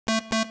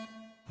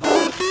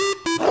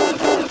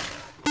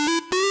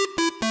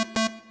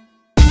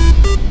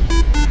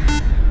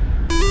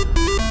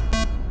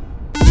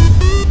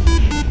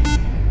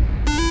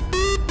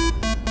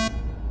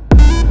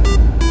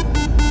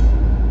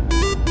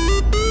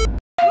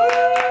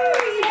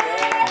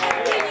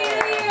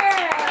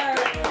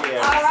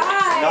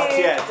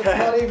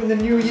the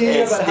new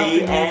year. It's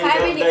the end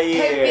of the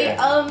year. Happy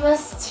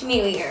almost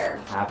New Year.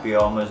 Happy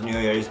almost New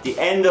Year. It's the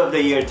end of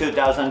the year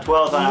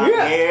 2012 and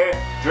I'm here,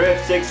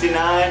 Drift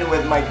 69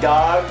 with my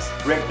dogs,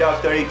 Rick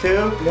Dog 32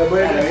 and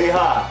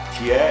Riha.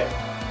 Yeah.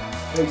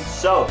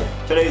 So,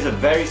 today is a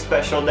very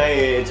special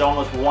day. It's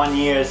almost 1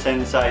 year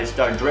since I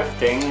started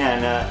drifting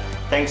and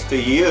thanks to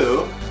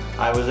you,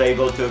 I was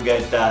able to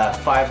get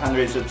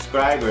 500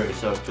 subscribers.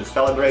 So to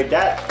celebrate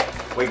that,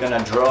 we're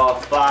gonna draw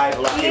 5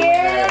 lucky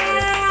winners.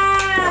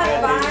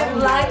 5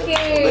 lucky!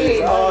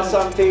 These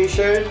awesome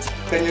t-shirts.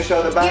 Can you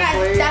show the back,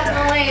 please? Yes,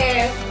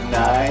 definitely.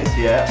 Nice,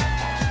 yeah.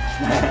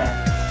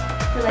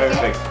 You like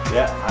Perfect. it?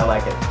 Yeah, I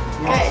like it.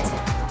 Good.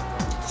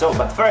 So,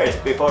 but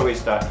first, before we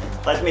start,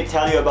 let me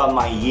tell you about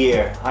my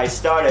year. I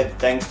started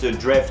thanks to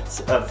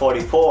Drift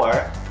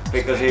 44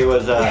 because he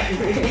was,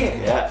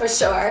 yeah, For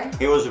sure.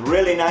 he was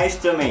really nice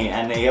to me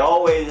and he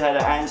always had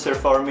an answer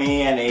for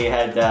me and he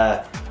had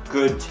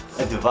good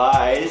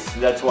advice.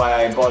 That's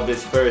why I bought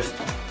this first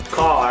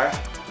car.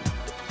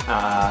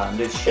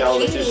 This shell,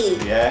 which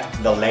is, yeah,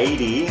 the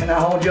lady. Can I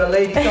hold your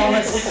lady,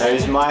 Thomas?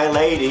 There's my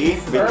lady.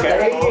 Be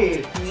careful.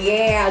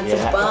 Yeah, it's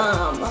Yeah. a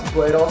bomb. That's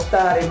where it all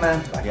started,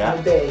 man. Back in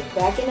the day.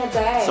 Back in the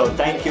day. So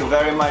thank you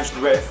very much,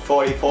 Drift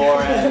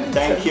 44, and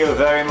thank you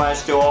very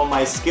much to all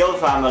my skill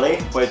family,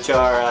 which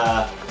are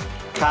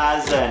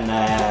Kaz and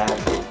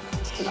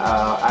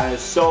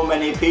so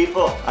many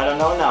people. I don't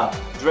know now.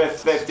 Drift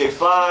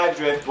 55,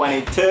 Drift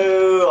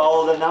 22,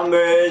 all the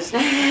numbers.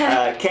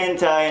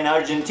 Kenta in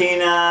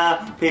Argentina,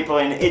 people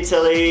in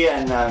Italy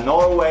and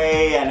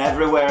Norway and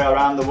everywhere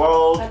around the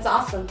world. That's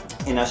awesome.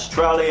 In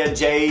Australia,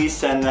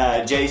 Jason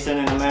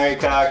in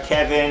America,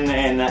 Kevin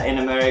in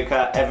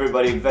America,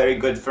 everybody very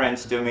good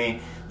friends to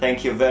me.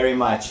 Thank you very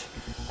much.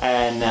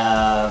 And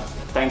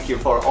thank you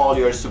for all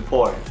your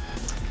support.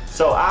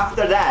 So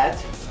after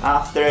that,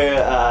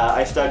 after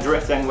I started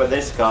drifting with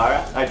this car,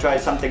 I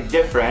tried something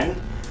different.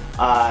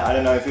 I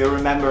don't know if you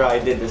remember, I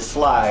did the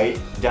slide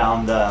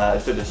down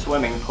to the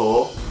swimming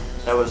pool.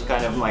 That was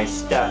kind of my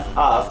step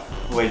up,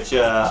 which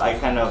I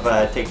kind of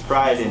take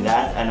pride in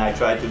that, and I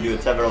tried to do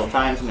it several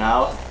times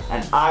now,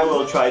 and I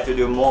will try to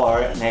do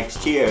more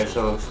next year,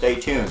 so stay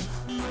tuned.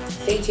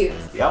 Stay tuned.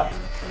 Yep.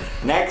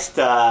 Next,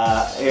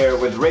 here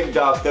with Rick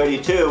Dog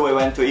 32, we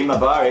went to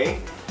Imabari.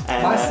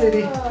 And, My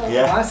city.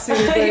 Yeah. My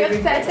city,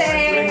 baby. Your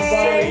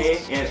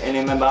city. In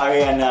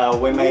Imabari, and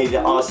we made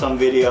an awesome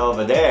video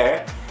over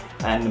there.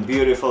 And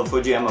beautiful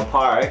Fujiyama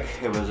Park.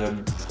 It was a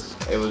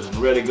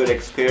really good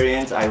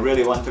experience. I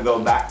really want to go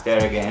back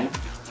there again,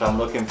 so I'm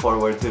looking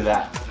forward to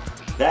that.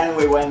 Then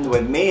we went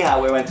with Miha.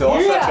 We went to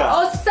Osaka.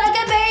 Yeah,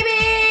 Osaka,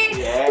 baby!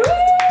 Yeah.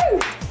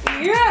 Woo!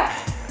 Yeah.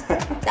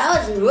 That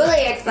was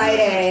really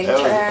exciting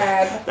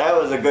trip. That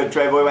was a good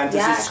trip. We went to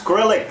see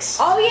Skrillex.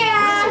 Oh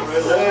yeah,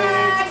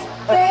 Skrillex,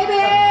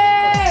 baby!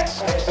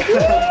 Woo!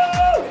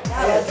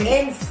 That was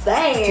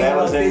insane. That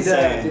was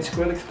insane. Did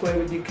Skrillex play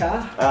with your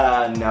car?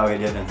 No, he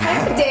didn't.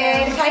 Kinda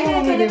did,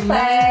 kinda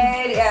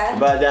played, yeah.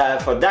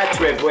 But for that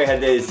trip, we had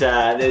this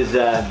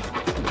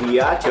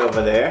yacht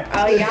over there.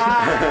 Oh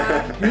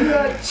yeah.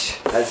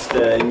 That's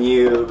the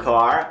new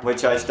car,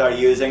 which I started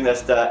using.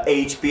 That's the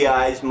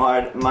HPI's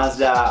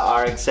Mazda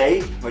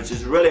RX-8, which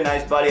is really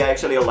nice body. I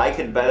actually like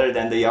it better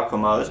than the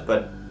Yokomo's,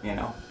 but you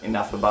know,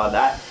 enough about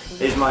that.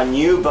 These are my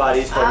new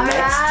bodies for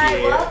next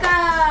year.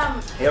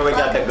 Welcome. Here we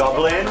got the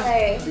Goblin.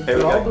 Here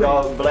we got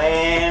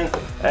Goblin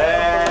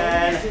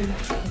and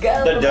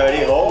the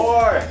Dirty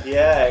Whore.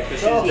 Yeah, because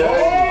she's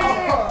dirty.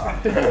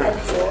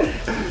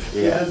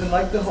 He doesn't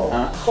like the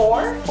whore.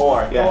 Whore?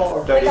 Whore, yeah.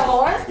 Whore. Dirty. Like a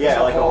whore?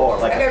 Yeah, like a whore.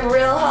 Like a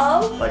real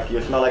hoe? Like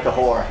you smell like a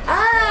whore.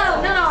 Oh,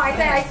 no, I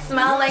said I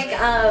smell like,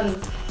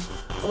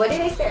 what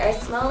did I say? I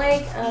smell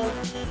like,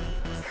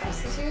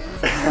 prostitute?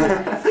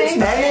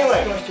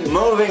 Anyway,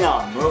 moving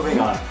on.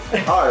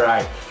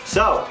 Alright,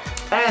 so,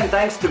 and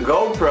thanks to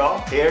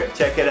GoPro, here,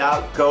 check it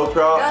out,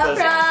 GoPro, because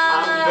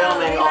I'm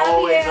filming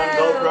always on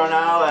GoPro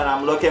now, and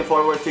I'm looking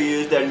forward to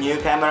use their new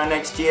camera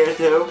next year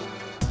too,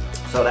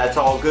 so that's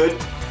all good.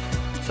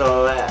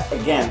 So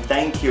again,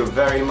 thank you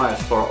very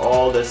much for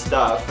all the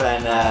stuff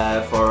and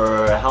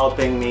for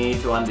helping me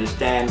to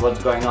understand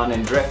what's going on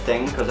in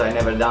drifting, because I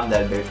never done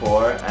that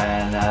before,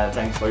 and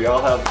thanks for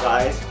your help,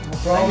 guys. No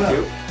problem. Thank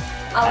you.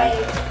 And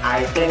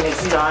I think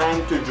it's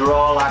time to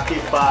draw lucky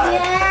 5.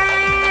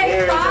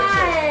 Yay!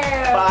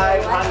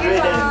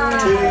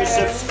 502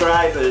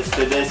 subscribers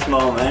to this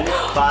moment.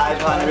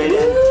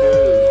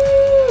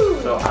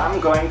 502. So I'm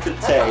going to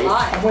take.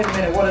 Wait a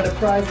minute, what are the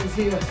prizes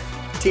here?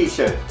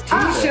 T-shirt.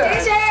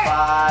 T-shirt.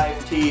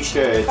 5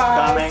 T-shirts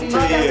coming to you.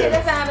 Welcome to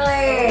the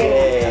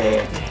family.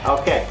 Yeah.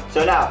 Okay,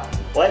 so now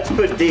let's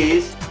put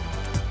these.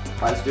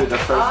 Let's do the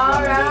first one.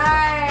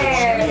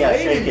 Alright. Yeah,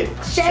 shake it.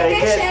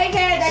 Shake it.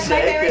 That's my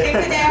favorite thing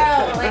to do.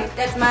 Like,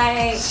 that's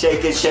my...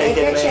 Shake it,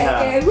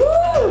 Miha.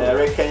 Woo!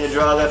 Eric, can you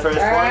draw the first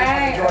one?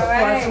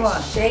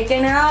 Alright.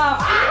 Shaking up.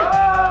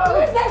 Ah!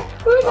 Who's that?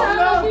 Who's that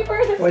lucky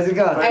person? Where's it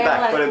going? Put it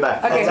back, put it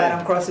back. Okay.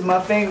 I'm crossing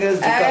my fingers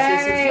because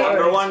this is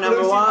Number one.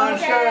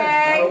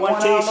 Okay. Number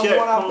one T-shirt.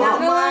 Come on.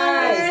 Number one.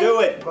 Let's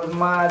do it. Goes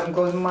my eyes,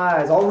 goes my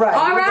eyes. All right.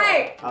 All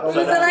right. Upside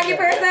Who's the down. lucky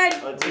person?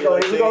 Let's see, Here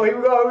let's we see. go, here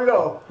we go, here we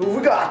go. Who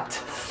we got?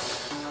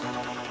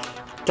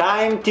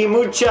 Time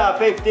Timucha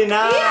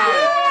 59.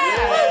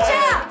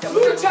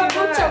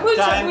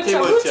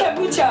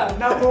 Mucha.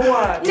 Number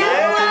one. Number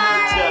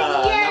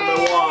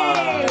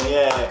one.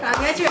 Yeah.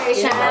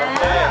 Congratulations.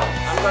 Okay,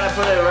 I'm gonna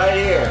put it right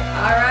here.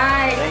 All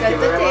right. Thank you Got the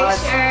very much.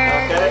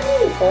 picture. Okay.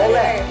 Hold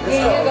that.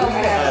 Here you go.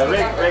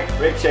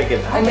 Rick, shake it.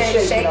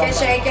 Okay, shake it,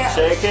 shake it.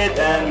 Shake it,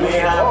 and we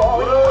have.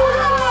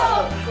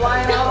 Oh!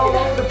 Flying all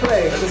over the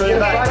place. Let's put it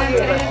back. I'm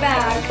putting it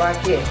back.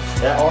 Back here.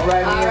 Yeah. All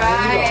right. All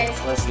right.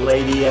 Let's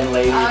lady and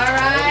lady. All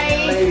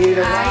right. Lady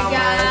to I round,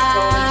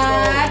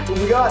 got. Who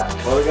we got?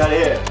 What we got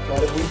here? What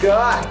have we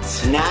got?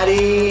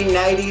 Natty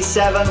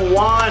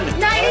 97-1. 97-1.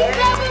 Natty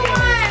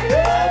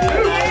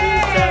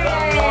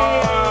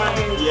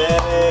 97-1.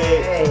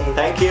 Yay.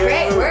 Thank you.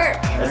 Great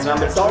work. That's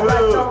number It's all right,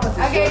 two. Thomas. It's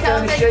Okay, your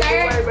turn to Thomas, shake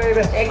third. it away,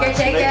 baby. Shake it,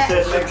 shake Mix it.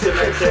 it,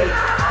 mix it.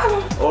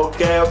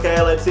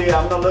 Okay, let's see.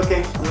 I'm not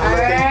looking. All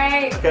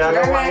right. Okay, I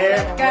got one here.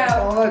 Let's go.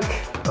 Oh,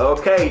 look.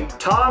 Okay,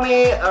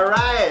 Tommy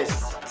Arias.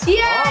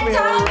 Yeah, Tommy,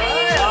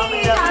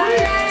 Tommy.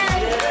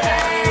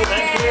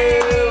 Thank you.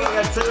 We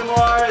got two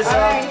more. So,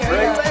 right, here we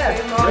Rick, go.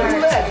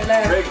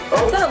 Rick.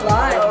 That's a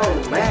lot. Oh,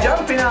 He's man.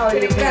 jumping out.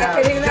 He's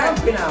jumping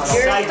out.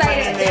 You're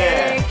Excitement in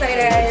there.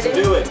 excited. Let's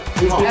do it.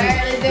 Please Come give on. me.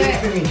 Alright, let's do it.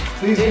 Please give me.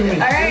 Please give me. All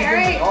right, all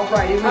right. All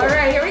right, here we go. All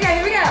right, here we go,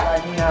 here we go. All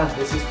right, Nina,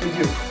 this is for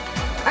you.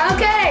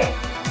 Okay.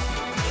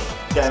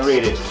 Can't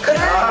read it.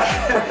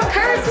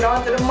 Passing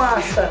on to the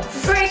master.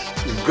 Break.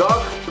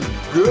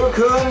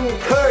 Gurkun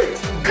Kurt.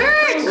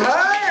 Kurt.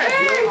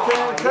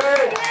 Gurkun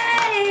Kurt.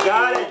 Yay.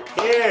 Got it.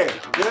 Here.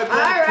 Gurkun All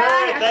right.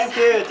 Kurt. Thank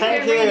you.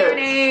 Thank Give me your you.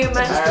 name. All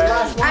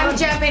right. I'm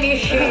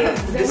Japanese.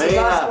 This is the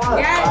last one.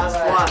 Yes.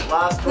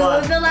 Last Who's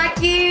one. the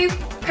lucky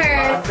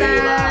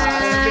person?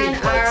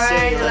 Let's All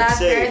right, see, last let's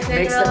see. person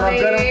Mix them up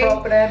good and will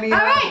proper, then, be. Nina.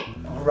 All right.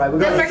 All right, we're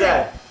This going What's to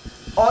that?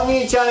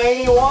 Oni-chan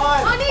 81.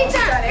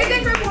 Oni-chan. Is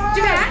it from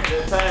Japan?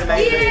 Japan,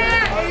 maybe.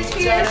 Yeah, it's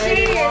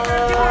Yoshi. It's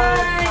from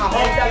Japan. I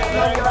hope that's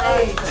not your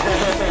age.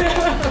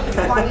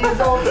 1 years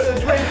old, still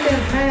drinking.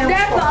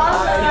 That's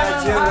awesome. I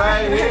got you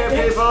right here,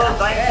 people.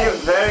 Thank you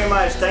very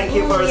much. Thank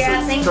you for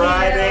Yeah, thank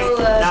subscribing. you.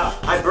 Now,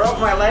 I broke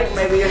my leg.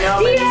 Maybe you know.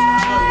 Maybe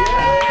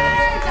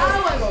That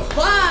was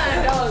fun.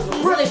 That was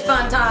a really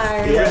fun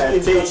time. Yeah,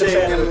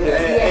 teaching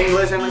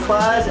English in the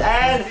class,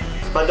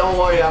 but don't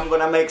worry, I'm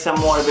gonna make some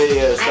more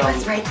videos. I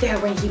was right there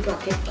when he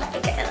broke his leg.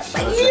 I was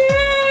like,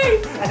 yay!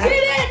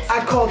 Did it!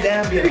 I called the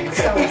ambulance.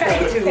 That was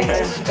that too,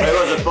 man. It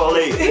was the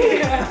police.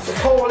 The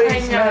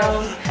police, I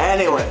know.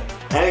 man.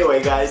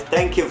 Anyway, guys,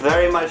 thank you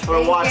very much for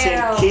Thank watching.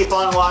 you. Keep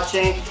on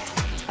watching.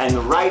 And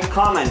write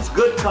comments,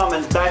 good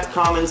comments, bad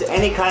comments,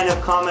 any kind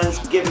of comments.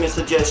 Give me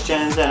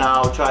suggestions and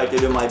I'll try to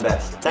do my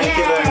best. Thank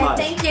you very much.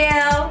 Thank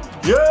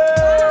you.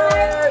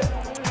 Yay!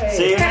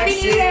 See you Happy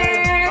next New year.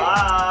 Year.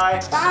 Bye.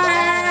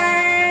 Bye.